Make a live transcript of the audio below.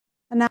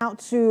And now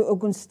to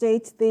Ogun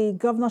State, the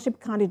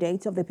governorship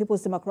candidate of the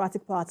People's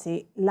Democratic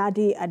Party,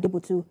 Ladi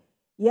Adebutu,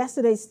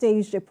 yesterday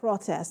staged a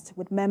protest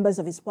with members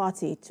of his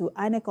party to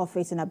INEC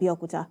office in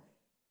Abeokuta.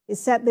 He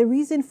said the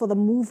reason for the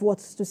move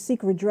was to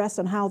seek redress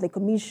on how the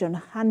commission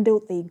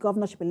handled the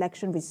governorship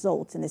election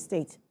results in the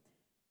state.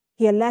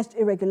 He alleged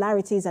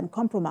irregularities and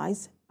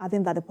compromise,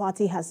 adding that the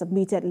party has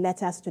submitted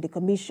letters to the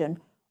commission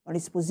on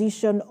its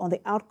position on the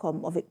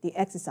outcome of the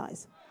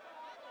exercise.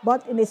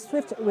 But in a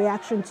swift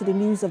reaction to the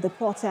news of the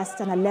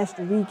protest and alleged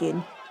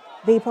rigging,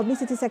 the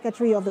Publicity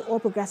Secretary of the All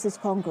Progressives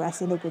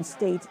Congress in Ogun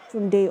State,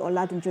 Tunde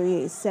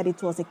Oladunjoye, said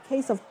it was a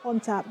case of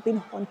hunter being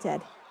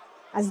hunted,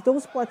 as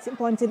those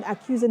pointing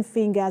accusing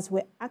fingers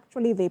were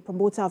actually the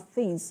promoter of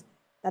things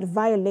that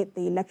violate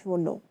the electoral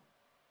law.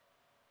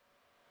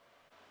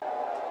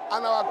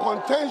 And our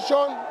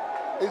contention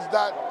is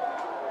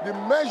that the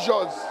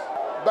measures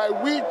by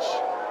which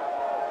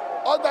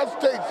other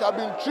states have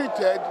been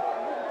treated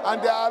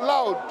and they are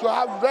allowed to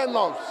have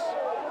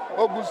runoffs,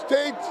 Ogun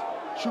State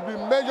should be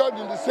measured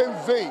in the same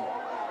vein.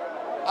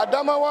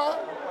 Adamawa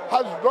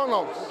has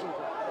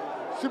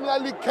runoffs.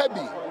 Similarly,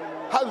 Kebbi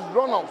has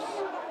runoffs.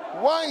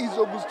 Why is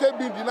Ogun State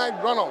being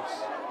denied runoffs?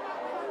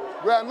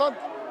 We are not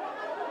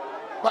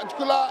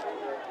particular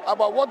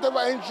about whatever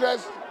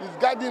interest is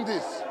guiding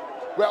this.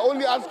 We are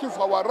only asking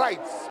for our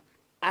rights.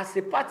 As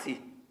a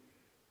party,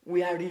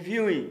 we are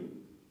reviewing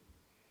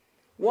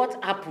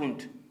what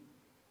happened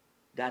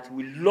that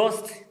we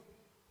lost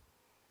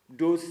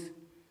those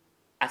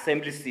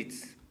assembly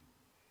seats.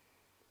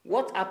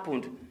 What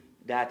happened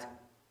that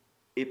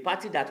a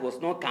party that was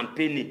not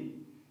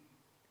campaigning,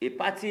 a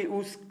party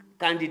whose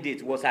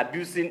candidate was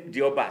abusing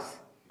the Obas,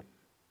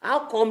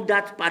 how come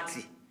that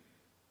party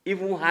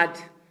even had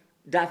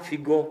that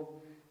figure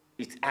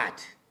it had?